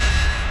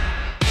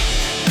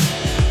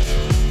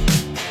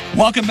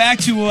Welcome back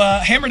to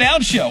Hammer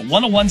Down Show,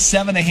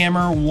 1017 The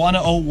Hammer,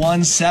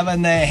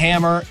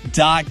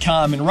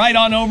 1017thehammer.com. And right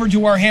on over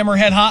to our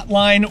Hammerhead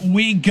hotline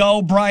we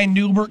go. Brian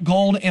Neubert,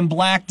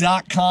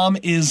 goldandblack.com,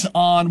 is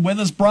on with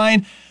us.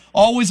 Brian,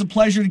 always a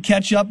pleasure to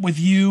catch up with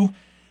you.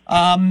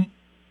 A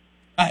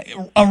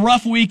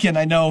rough weekend,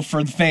 I know,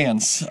 for the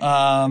fans.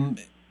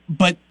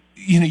 But,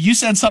 you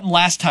said something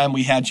last time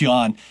we had you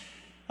on.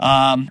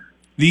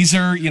 These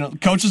are,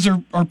 coaches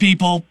are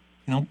people,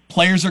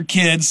 players are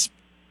kids.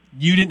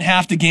 You didn't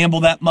have to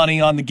gamble that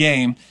money on the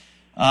game.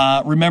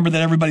 Remember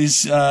that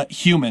everybody's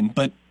human,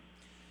 but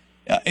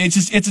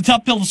it's a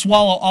tough pill to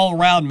swallow all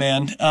around,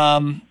 man.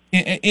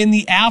 In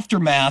the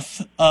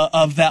aftermath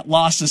of that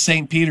loss to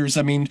St. Peter's,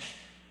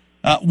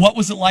 what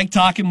was it like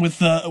talking with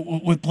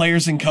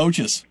players and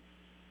coaches?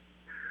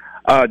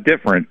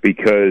 Different,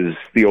 because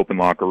the open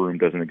locker room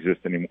doesn't exist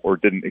anymore, or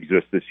didn't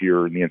exist this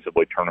year in the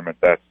NCAA tournament.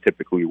 That's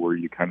typically where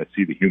you kind of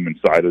see the human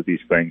side of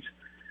these things.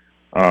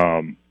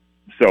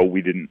 So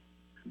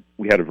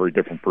we had a very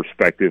different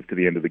perspective to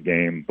the end of the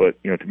game.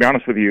 But, to be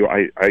honest with you,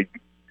 I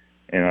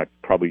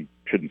probably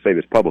shouldn't say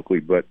this publicly,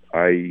 but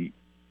from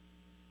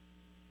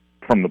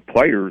the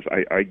players,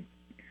 I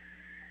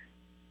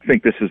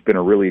think this has been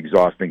a really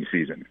exhausting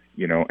season,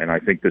 and I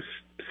think this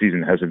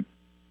season hasn't,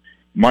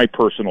 my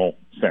personal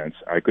sense,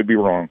 I could be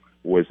wrong,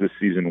 was this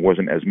season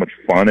wasn't as much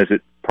fun as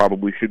it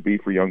probably should be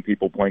for young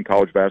people playing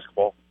college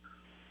basketball.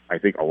 I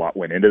think a lot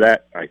went into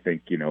that. I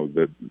think,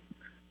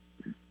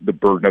 the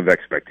burden of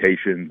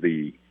expectation,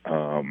 the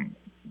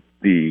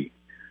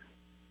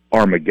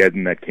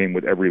Armageddon that came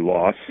with every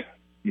loss,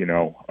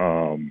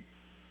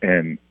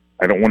 and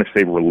I don't want to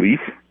say relief,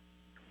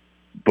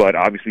 but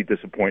obviously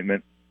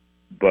disappointment.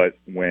 But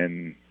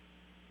when,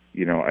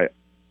 I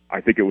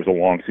think it was a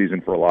long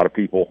season for a lot of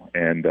people,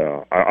 and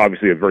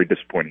obviously a very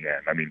disappointing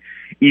end.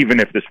 Even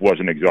if this was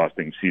an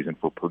exhausting season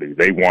for Purdue,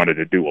 they wanted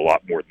to do a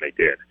lot more than they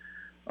did.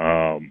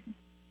 I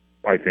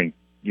think,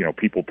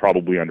 people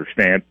probably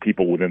understand,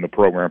 people within the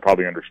program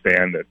probably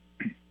understand that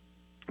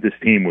this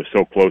team was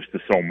so close to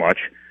so much,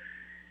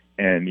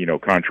 and,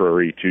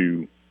 contrary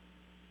to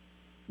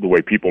the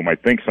way people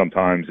might think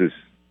sometimes, is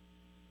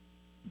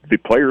the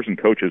players and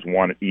coaches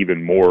want it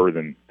even more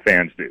than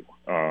fans do.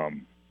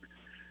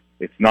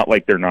 It's not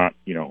like they're not,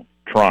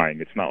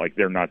 trying. It's not like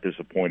they're not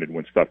disappointed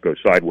when stuff goes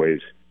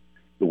sideways,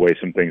 the way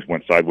some things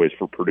went sideways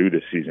for Purdue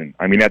this season.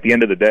 At the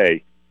end of the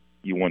day,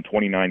 you won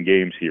 29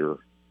 games here.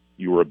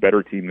 You were a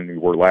better team than you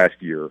were last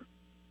year,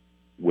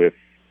 with,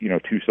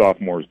 two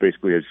sophomores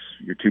basically as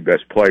your two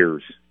best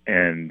players,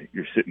 and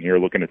you're sitting here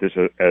looking at this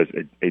as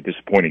a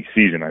disappointing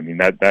season.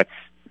 That's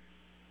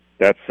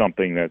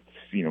something that's,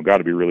 got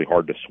to be really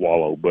hard to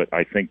swallow. But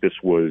I think this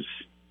was,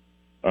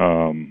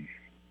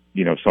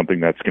 something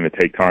that's going to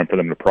take time for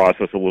them to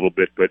process a little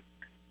bit. But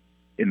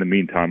in the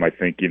meantime, I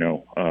think, these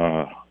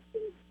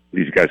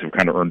guys have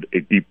kind of earned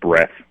a deep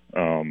breath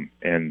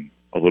and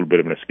a little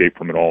bit of an escape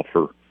from it all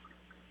for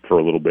a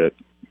little bit.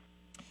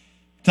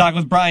 Talking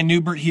with Brian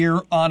Neubert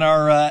here on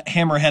our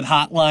Hammerhead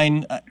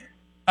hotline.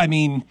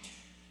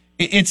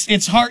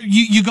 It's hard.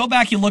 You go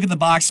back, you look at the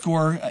box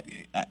score.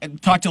 I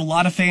talk to a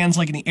lot of fans,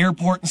 like in the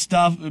airport and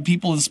stuff,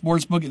 people in the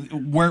sports book.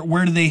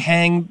 Where do they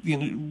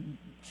hang?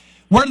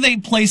 Where do they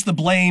place the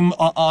blame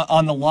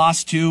on the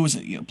loss to? Is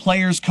it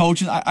players,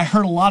 coaches? I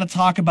heard a lot of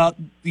talk about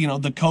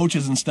the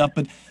coaches and stuff.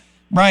 But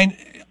Brian,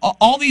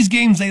 all these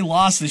games they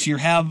lost this year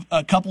have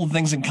a couple of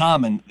things in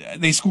common.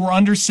 They score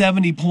under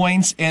 70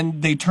 points,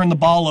 and they turn the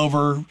ball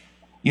over,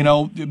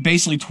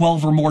 basically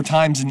 12 or more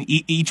times in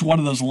each one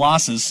of those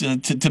losses.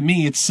 To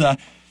me, it's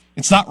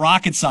not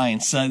rocket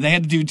science. They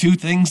had to do two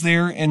things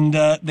there, and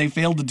they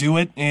failed to do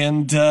it,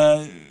 and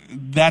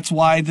that's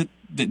why they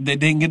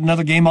didn't get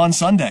another game on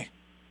Sunday.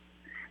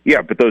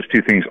 Yeah, but those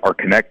two things are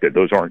connected.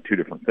 Those aren't two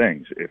different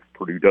things. If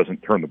Purdue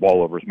doesn't turn the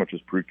ball over as much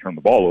as Purdue turned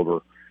the ball over,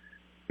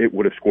 it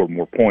would have scored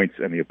more points,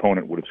 and the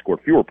opponent would have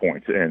scored fewer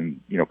points,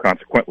 and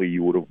consequently,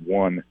 you would have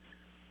won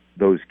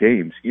those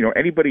games.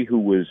 Anybody who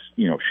was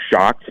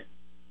shocked,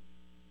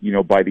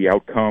 by the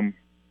outcome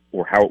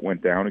or how it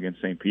went down against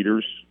St.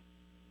 Peter's,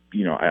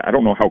 I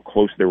don't know how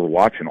close they were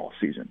watching all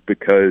season,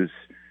 because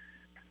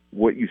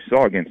what you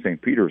saw against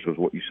St. Peter's was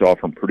what you saw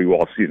from Purdue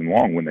all season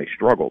long when they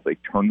struggled. They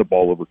turned the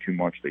ball over too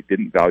much. They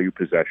didn't value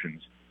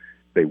possessions.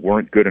 They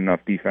weren't good enough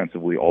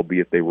defensively,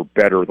 albeit they were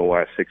better the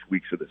last 6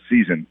 weeks of the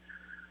season.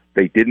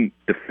 They didn't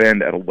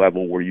defend at a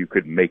level where you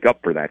could make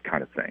up for that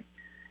kind of thing.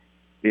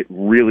 It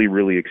really,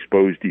 really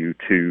exposed you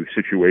to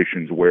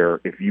situations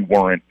where if you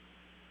weren't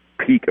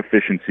peak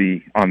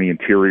efficiency on the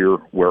interior,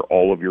 where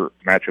all of your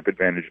matchup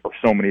advantage or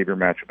so many of your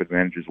matchup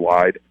advantages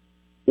lied,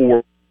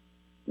 or,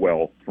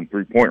 from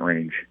 3-point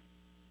range,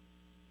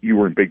 you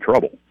were in big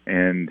trouble.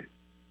 And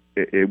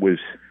it was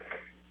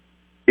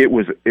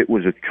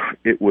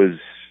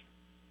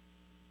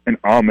an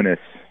ominous,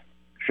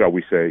 shall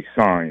we say,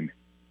 sign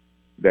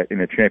that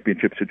in a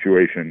championship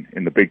situation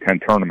in the Big Ten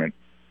tournament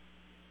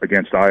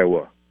against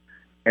Iowa,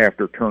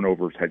 after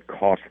turnovers had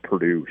cost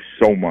Purdue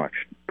so much,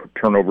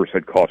 turnovers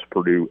had cost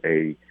Purdue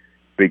a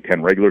Big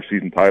Ten regular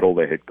season title,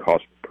 they had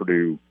cost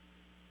Purdue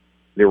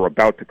they were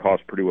about to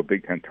cost Purdue a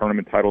Big Ten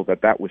tournament title,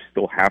 that was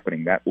still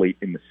happening that late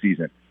in the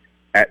season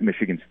at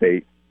Michigan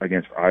State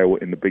against Iowa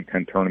in the Big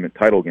Ten tournament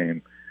title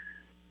game.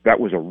 That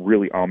was a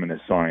really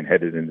ominous sign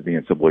headed into the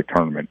NCAA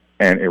tournament,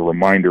 and a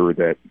reminder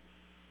that,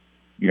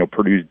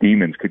 Purdue's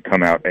demons could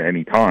come out at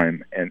any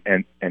time and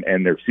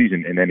end their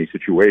season in any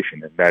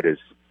situation, and that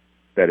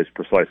is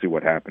precisely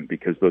what happened,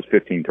 because those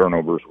 15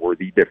 turnovers were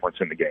the difference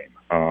in the game,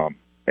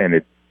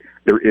 and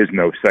there is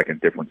no second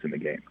difference in the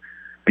game,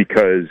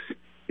 because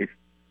if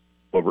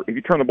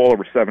you turn the ball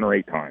over 7 or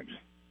 8 times,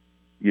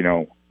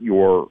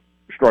 your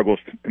struggles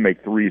to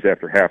make threes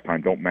after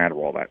halftime don't matter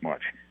all that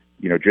much.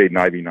 Jaden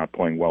Ivey not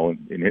playing well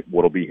in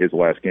what'll be his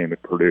last game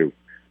at Purdue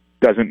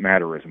doesn't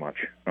matter as much.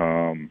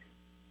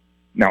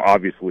 Now,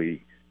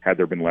 obviously, had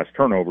there been less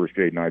turnovers,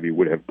 Jaden Ivey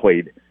would have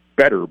played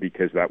better,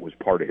 because that was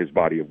part of his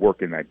body of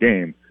work in that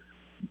game.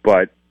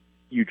 But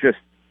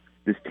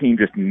this team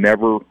just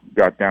never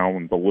got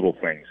down the little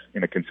things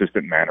in a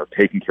consistent manner,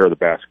 taking care of the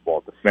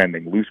basketball,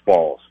 defending, loose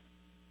balls,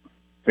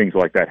 things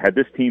like that. Had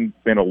this team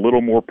been a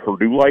little more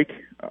Purdue-like,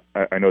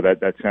 I know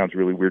that sounds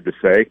really weird to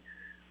say,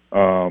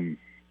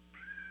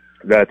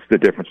 that's the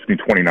difference between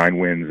 29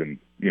 wins and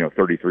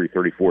 33,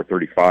 34,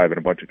 35, and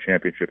a bunch of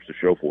championships to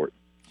show for it.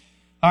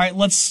 All right,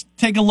 let's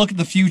take a look at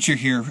the future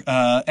here.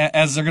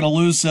 As they're going to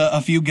lose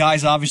a few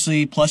guys,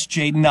 obviously, plus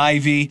Jaden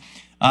Ivey.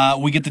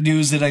 We get the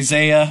news that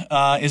Isaiah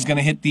is going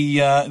to hit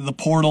the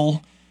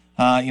portal.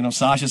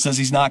 Sasha says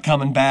he's not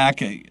coming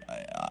back.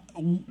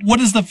 What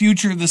does the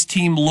future of this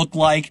team look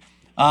like?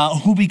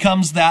 Who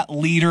becomes that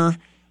leader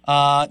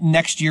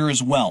next year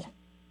as well?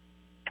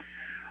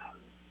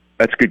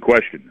 That's a good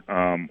question.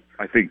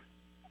 I think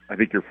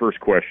your first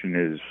question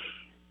is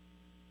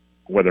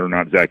whether or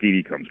not Zach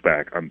Edey comes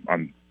back.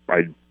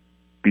 I'd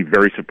be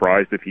very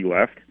surprised if he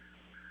left,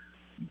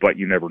 but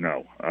you never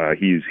know.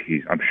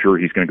 I'm sure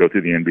he's going to go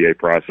through the NBA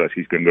process.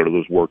 He's going to go to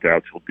those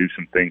workouts. He'll do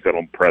some things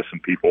that'll impress some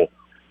people.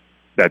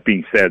 That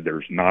being said,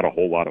 there's not a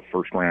whole lot of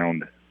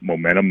first-round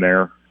momentum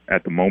there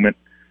at the moment,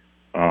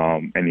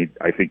 and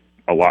I think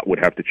a lot would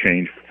have to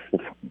change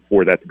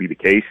for that to be the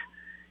case.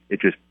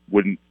 It just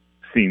wouldn't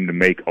seem to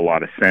make a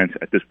lot of sense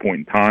at this point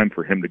in time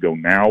for him to go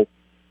now,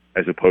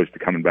 as opposed to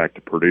coming back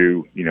to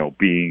Purdue,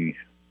 being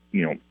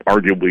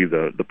arguably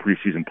the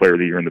preseason player of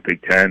the year in the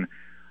Big Ten,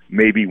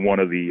 maybe one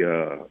of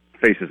the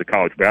faces of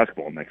college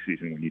basketball next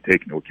season when you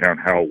take into account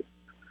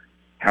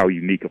how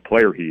unique a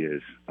player he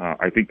is.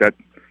 I think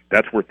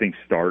that's where things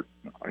start.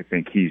 I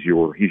think he's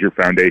your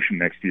foundation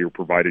next year,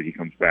 provided he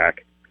comes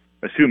back,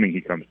 assuming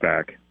he comes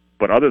back.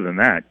 But other than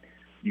that,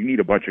 you need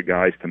a bunch of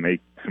guys to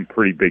make some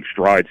pretty big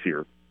strides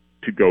here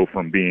to go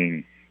from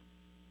being,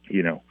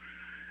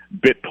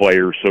 bit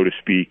players, so to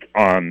speak,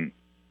 on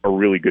a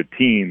really good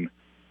team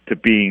to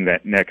being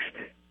that next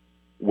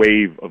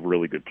wave of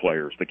really good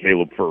players, the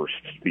Caleb Fursts,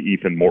 the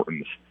Ethan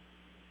Mortons.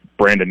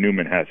 Brandon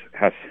Newman has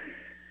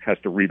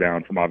to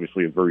rebound from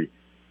obviously a very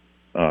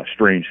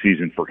strange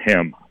season for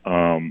him.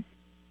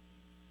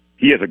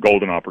 He has a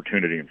golden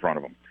opportunity in front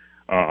of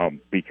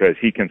him because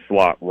he can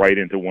slot right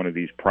into one of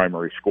these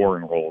primary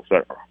scoring roles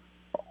that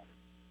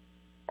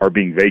are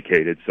being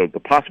vacated. So the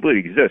possibility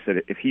exists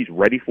that if he's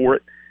ready for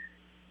it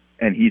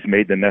and he's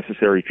made the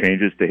necessary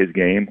changes to his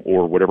game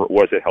or whatever it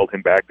was that held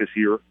him back this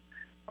year,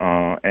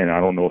 and I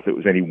don't know if it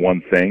was any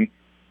one thing,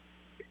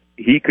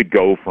 he could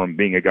go from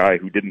being a guy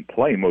who didn't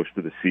play most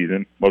of the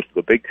season, most of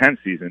the Big Ten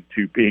season,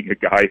 to being a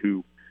guy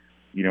who,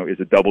 is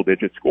a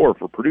double-digit scorer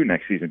for Purdue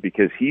next season,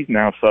 because he's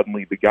now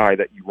suddenly the guy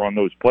that you run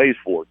those plays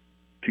for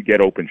to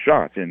get open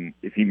shots. And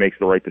if he makes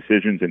the right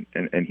decisions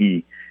and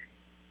he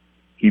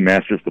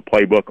masters the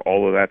playbook,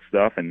 all of that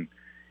stuff, and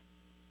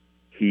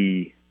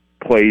he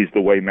plays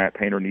the way Matt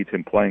Painter needs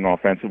him playing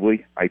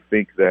offensively, I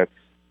think that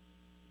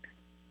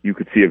you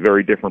could see a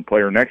very different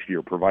player next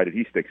year, provided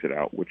he sticks it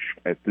out, which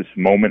at this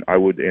moment I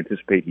would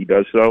anticipate he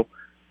does so,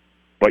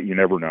 but you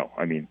never know.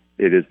 I mean,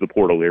 it is the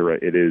portal era.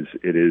 It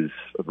is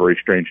a very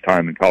strange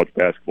time in college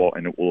basketball,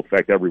 and it will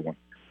affect everyone.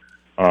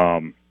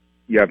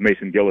 You have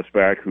Mason Gillis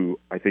back, who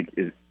I think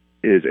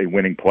is a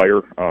winning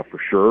player for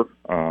sure.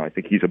 I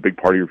think he's a big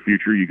part of your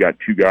future. You got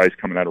two guys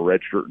coming out of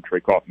redshirt, and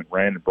Trey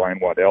Kaufman-Wren and Brian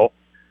Waddell,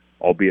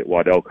 albeit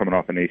Waddell coming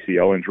off an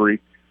ACL injury.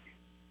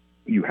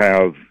 You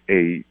have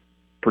a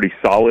pretty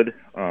solid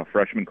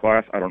freshman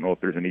class. I don't know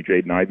if there's any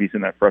Jaden Iveys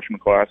in that freshman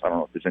class. I don't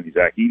know if there's any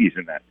Zach Edeys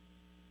in that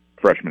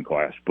freshman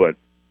class. But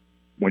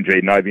when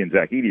Jaden Ivey and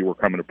Zach Edey were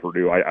coming to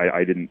Purdue,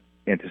 I didn't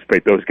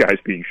anticipate those guys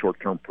being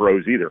short-term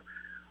pros either.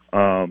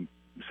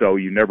 So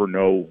you never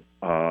know.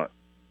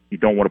 You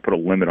don't want to put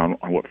a limit on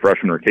what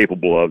freshmen are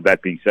capable of.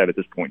 That being said, at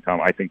this point in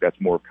time, I think that's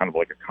more kind of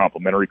like a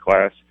complementary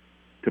class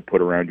to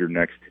put around your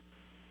next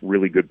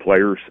really good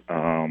players.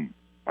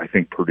 I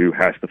think Purdue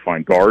has to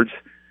find guards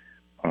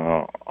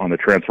on the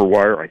transfer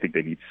wire. I think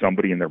they need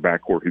somebody in their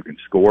backcourt who can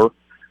score.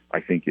 I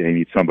think they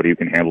need somebody who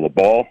can handle the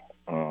ball.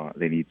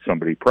 They need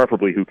somebody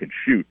preferably who can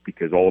shoot,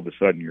 because all of a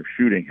sudden your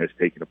shooting has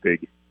taken a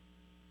big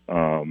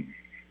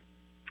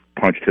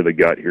punch to the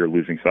gut here,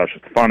 losing Sasha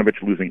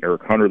Stefanovic, losing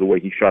Eric Hunter the way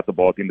he shot the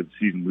ball at the end of the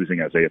season, losing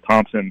Isaiah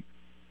Thompson,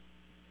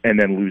 and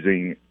then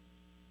losing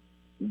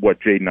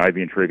what Jaden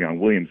Ivey and Travion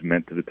Williams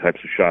meant to the types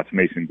of shots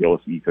Mason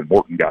Gillis and Ethan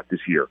Morton got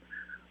this year.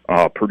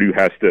 Purdue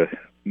has to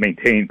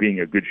maintain being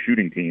a good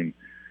shooting team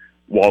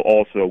while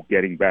also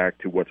getting back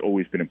to what's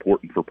always been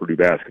important for Purdue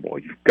basketball.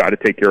 You've got to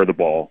take care of the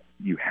ball.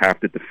 You have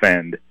to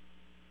defend.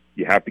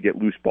 You have to get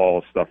loose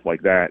balls, stuff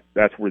like that.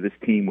 That's where this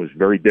team was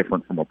very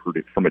different from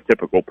a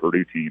typical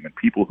Purdue team. And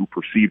people who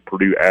perceived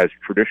Purdue as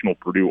traditional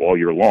Purdue all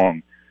year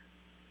long,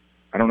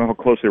 I don't know how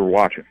close they were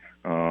watching.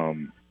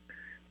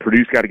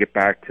 Purdue's got to get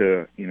back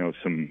to,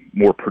 some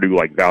more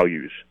Purdue-like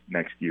values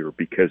next year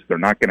because they're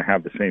not going to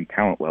have the same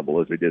talent level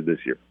as they did this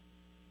year.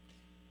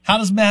 How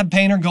does Matt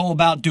Painter go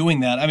about doing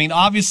that? I mean,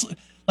 obviously,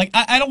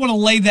 I don't want to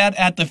lay that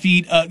at the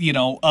feet,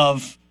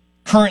 of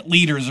current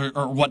leaders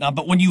or whatnot.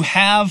 But when you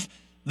have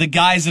the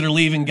guys that are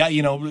leaving,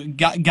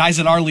 guys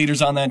that are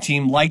leaders on that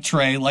team, like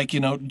Trey, like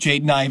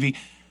Jaden Ivey,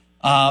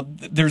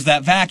 there's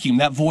that vacuum.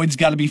 That void's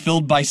got to be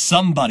filled by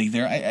somebody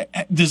there.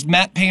 Does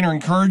Matt Painter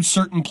encourage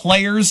certain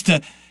players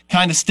to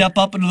kind of step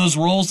up into those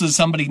roles? Does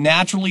somebody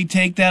naturally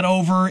take that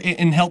over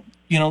and help,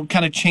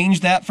 kind of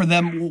change that for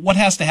them? What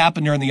has to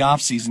happen during the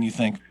offseason, you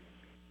think?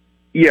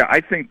 Yeah,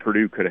 I think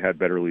Purdue could have had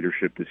better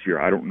leadership this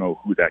year. I don't know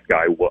who that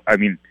guy was. I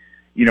mean,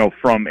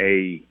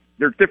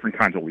 there's different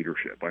kinds of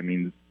leadership. I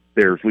mean,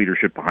 there's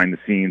leadership behind the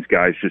scenes,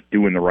 guys just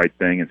doing the right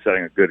thing and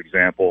setting a good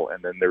example.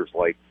 And then there's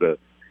like the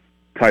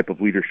type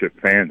of leadership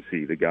fans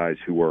see, the guys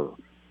who are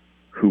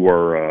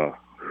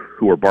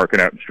barking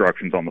out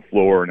instructions on the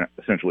floor and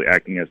essentially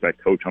acting as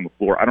that coach on the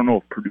floor. I don't know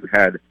if Purdue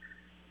had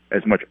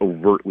as much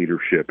overt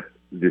leadership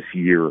this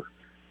year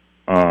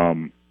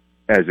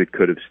as it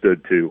could have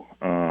stood to.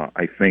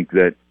 I think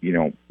that,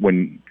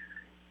 when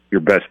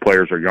your best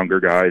players are younger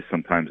guys,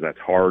 sometimes that's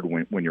hard.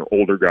 When your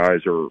older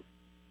guys are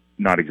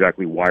not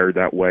exactly wired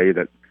that way,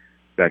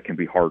 that can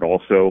be hard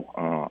also.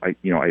 I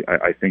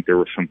think there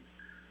was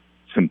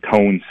some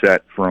tone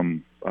set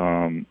from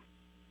some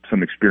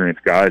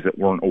experienced guys that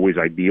weren't always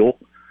ideal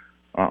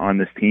on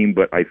this team,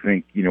 but I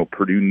think,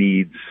 Purdue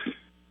needs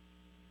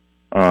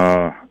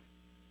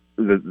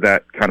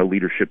that kind of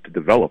leadership to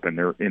develop, and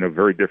they're in a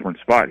very different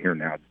spot here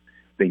now.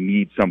 They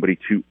need somebody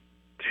to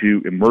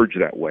emerge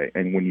that way.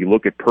 And when you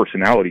look at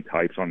personality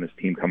types on this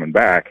team coming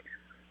back,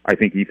 I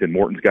think Ethan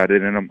Morton's got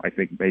it in him. I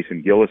think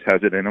Mason Gillis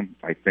has it in him.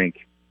 I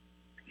think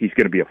he's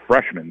going to be a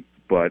freshman,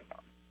 but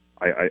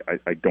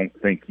I don't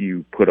think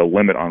you put a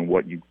limit on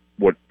what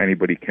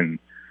anybody can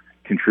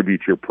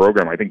contribute to your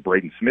program. I think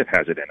Braden Smith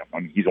has it in him.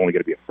 I mean, he's only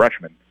going to be a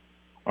freshman,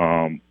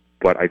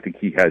 but I think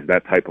he has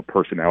that type of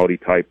personality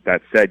type.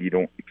 That said, you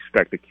don't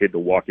expect a kid to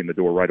walk in the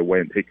door right away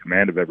and take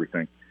command of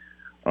everything.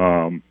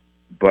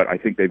 But I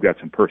think they've got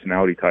some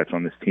personality types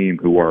on this team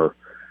who are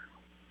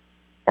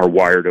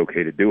wired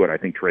okay to do it. I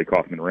think Trey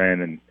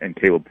Kaufman-Wren and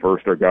Caleb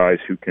First are guys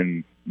who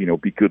can,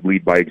 be good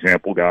lead by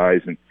example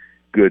guys and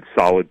good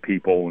solid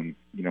people and,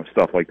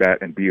 stuff like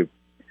that, and be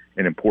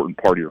an important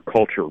part of your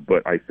culture.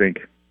 But I think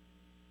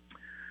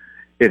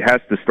it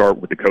has to start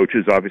with the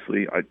coaches,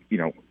 obviously.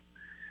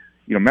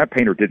 Matt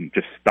Painter didn't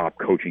just stop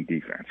coaching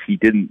defense. He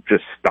didn't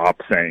just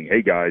stop saying,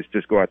 hey, guys,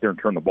 just go out there and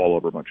turn the ball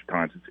over a bunch of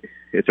times.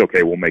 It's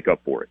okay, we'll make up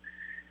for it.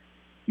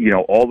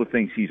 All the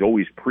things he's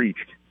always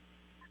preached,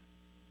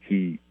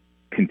 he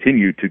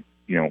continued to,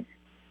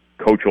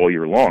 coach all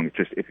year long. It's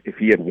just if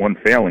he had one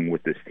failing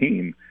with this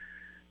team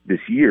this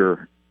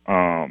year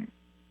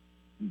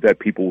that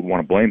people would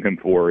want to blame him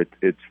for,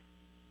 it's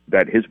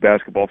that his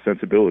basketball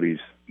sensibilities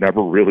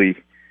never really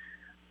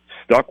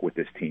stuck with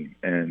this team.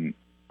 And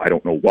I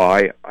don't know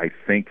why. I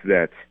think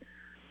that,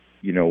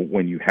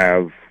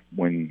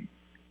 when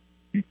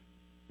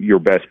your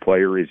best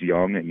player is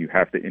young and you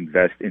have to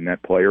invest in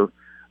that player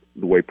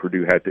the way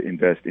Purdue had to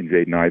invest in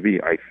Jaden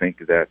Ivey, I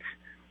think that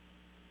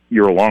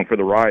you're along for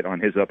the ride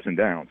on his ups and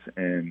downs.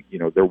 And,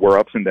 there were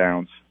ups and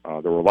downs.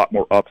 There were a lot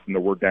more ups than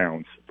there were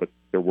downs, but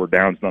there were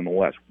downs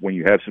nonetheless. When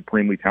you have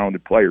supremely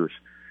talented players,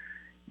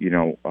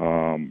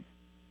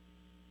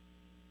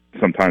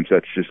 sometimes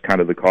that's just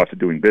kind of the cost of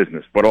doing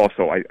business. But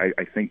also,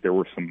 I think there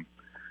were some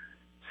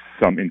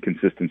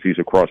inconsistencies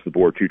across the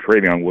board, too.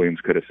 Travion Williams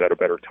could have set a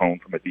better tone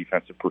from a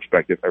defensive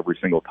perspective every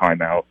single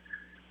time out.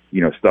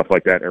 Stuff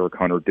like that. Eric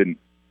Hunter didn't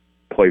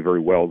play very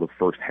well the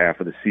first half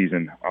of the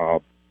season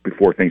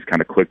before things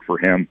kind of clicked for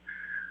him.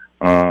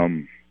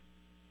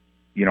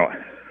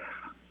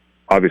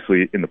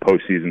 Obviously in the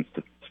postseason,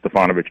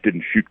 Stefanovic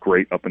didn't shoot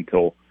great up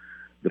until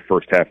the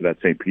first half of that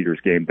St. Peter's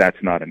game.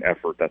 That's not an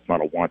effort. That's not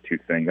a want-to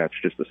thing. That's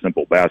just a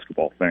simple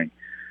basketball thing.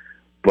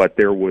 But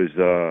there was,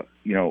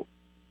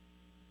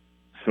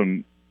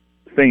 some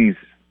things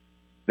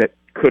that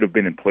could have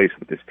been in place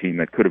with this team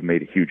that could have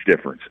made a huge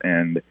difference.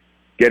 And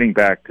getting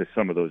back to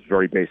some of those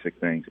very basic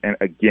things. And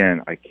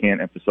again, I can't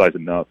emphasize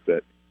enough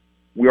that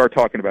we are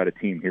talking about a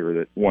team here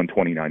that won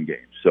 29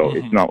 games. So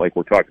It's not like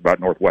we're talking about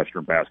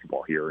Northwestern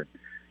basketball here and,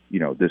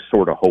 this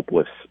sort of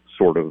hopeless,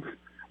 sort of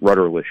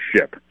rudderless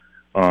ship.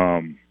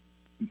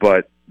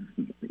 But,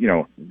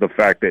 the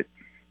fact that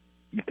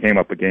you came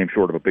up a game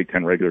short of a Big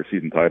Ten regular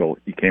season title,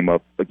 you came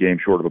up a game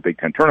short of a Big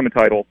Ten tournament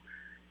title,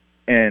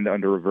 and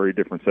under a very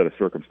different set of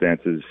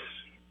circumstances,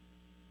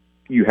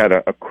 you had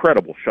a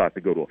credible shot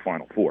to go to a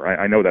Final Four.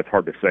 I know that's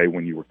hard to say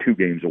when you were 2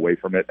 games away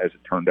from it, as it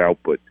turned out,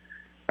 but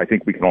I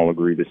think we can all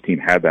agree this team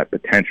had that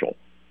potential.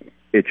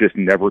 It just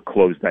never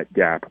closed that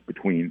gap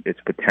between its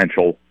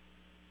potential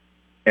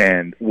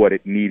and what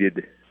it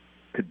needed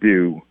to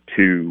do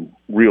to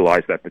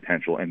realize that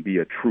potential and be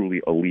a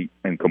truly elite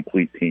and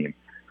complete team.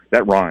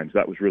 That rhymes.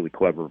 That was really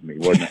clever of me,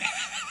 wasn't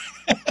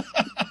it?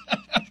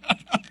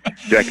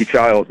 Jackie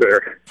Childs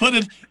there. Put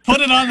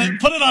it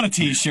on a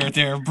T-shirt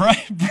there,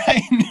 Brian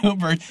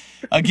Newbert.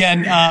 Again,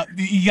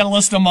 you got to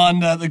list him on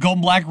the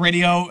Golden Black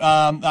Radio.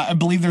 I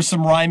believe there's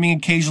some rhyming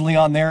occasionally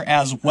on there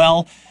as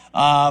well.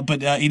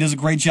 But he does a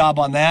great job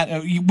on that.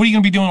 What are you going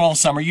to be doing all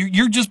summer?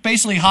 You're just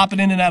basically hopping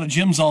in and out of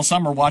gyms all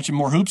summer, watching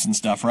more hoops and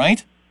stuff,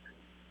 right?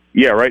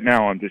 Yeah, right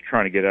now I'm just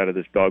trying to get out of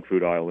this dog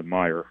food aisle in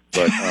Meijer.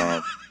 But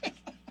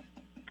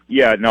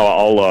yeah,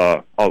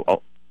 no,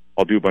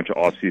 I'll do a bunch of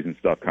off-season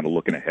stuff, kind of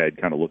looking ahead,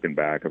 kind of looking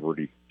back. I've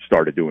already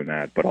started doing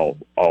that, but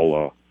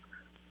I'll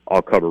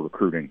cover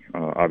recruiting,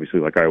 obviously,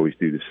 like I always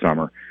do this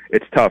summer.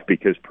 It's tough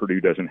because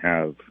Purdue doesn't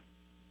have,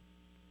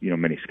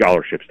 many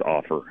scholarships to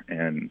offer,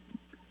 and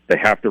they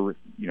have to,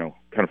 kind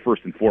of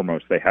first and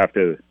foremost, they have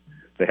to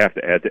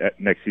add to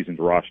next season's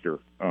roster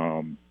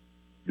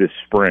this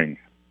spring,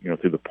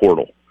 through the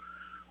portal.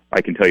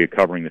 I can tell you,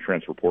 covering the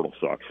transfer portal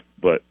sucks,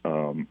 but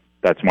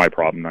that's my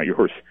problem, not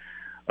yours.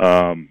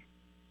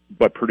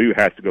 But Purdue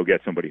has to go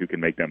get somebody who can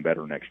make them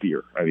better next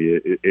year. I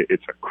mean,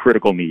 it's a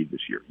critical need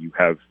this year. You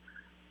have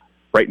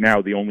right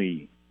now the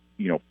only,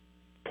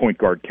 point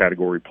guard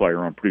category player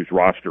on Purdue's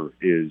roster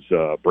is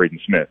Braden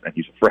Smith, and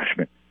he's a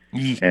freshman.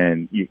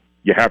 And you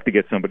have to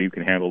get somebody who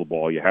can handle the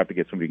ball. You have to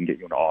get somebody who can get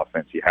you into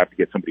offense. You have to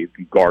get somebody who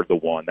can guard the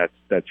one.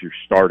 That's your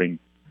starting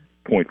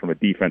point from a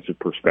defensive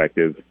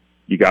perspective.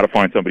 You got to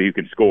find somebody who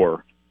can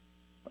score.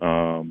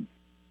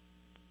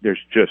 There's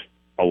just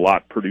a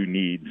lot Purdue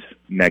needs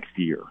next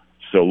year.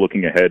 So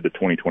looking ahead to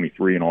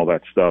 2023 and all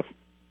that stuff,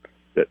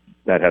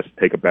 that has to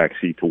take a back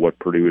seat to what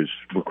Purdue is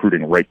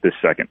recruiting right this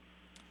second.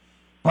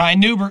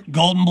 Brian Newbert,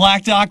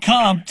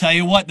 goldenblack.com. Tell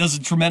you what, does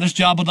a tremendous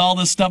job with all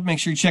this stuff. Make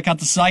sure you check out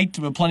the site.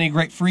 We have plenty of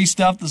great free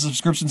stuff. The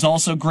subscription's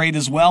also great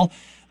as well.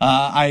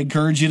 I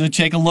encourage you to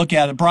take a look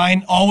at it.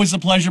 Brian, always a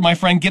pleasure, my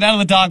friend. Get out of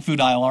the dog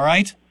food aisle, all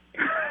right?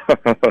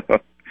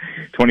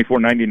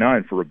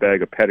 $24.99 for a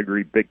bag of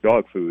pedigree big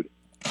dog food.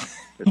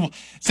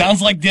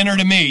 Sounds like dinner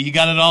to me. You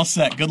got it all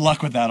set. Good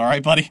luck with that, all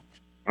right, buddy?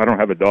 I don't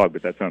have a dog,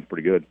 but that sounds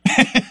pretty good.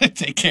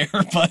 Take care,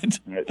 bud.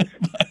 Right.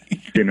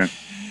 See you, man.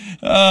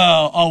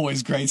 Oh,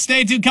 always great.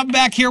 Stay tuned. Coming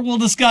back here, we'll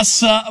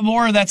discuss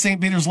more of that St.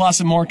 Peter's loss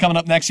and more coming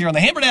up next year on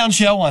the Hammer Down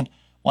Show on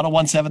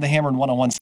 101.7 The Hammer and 101.7.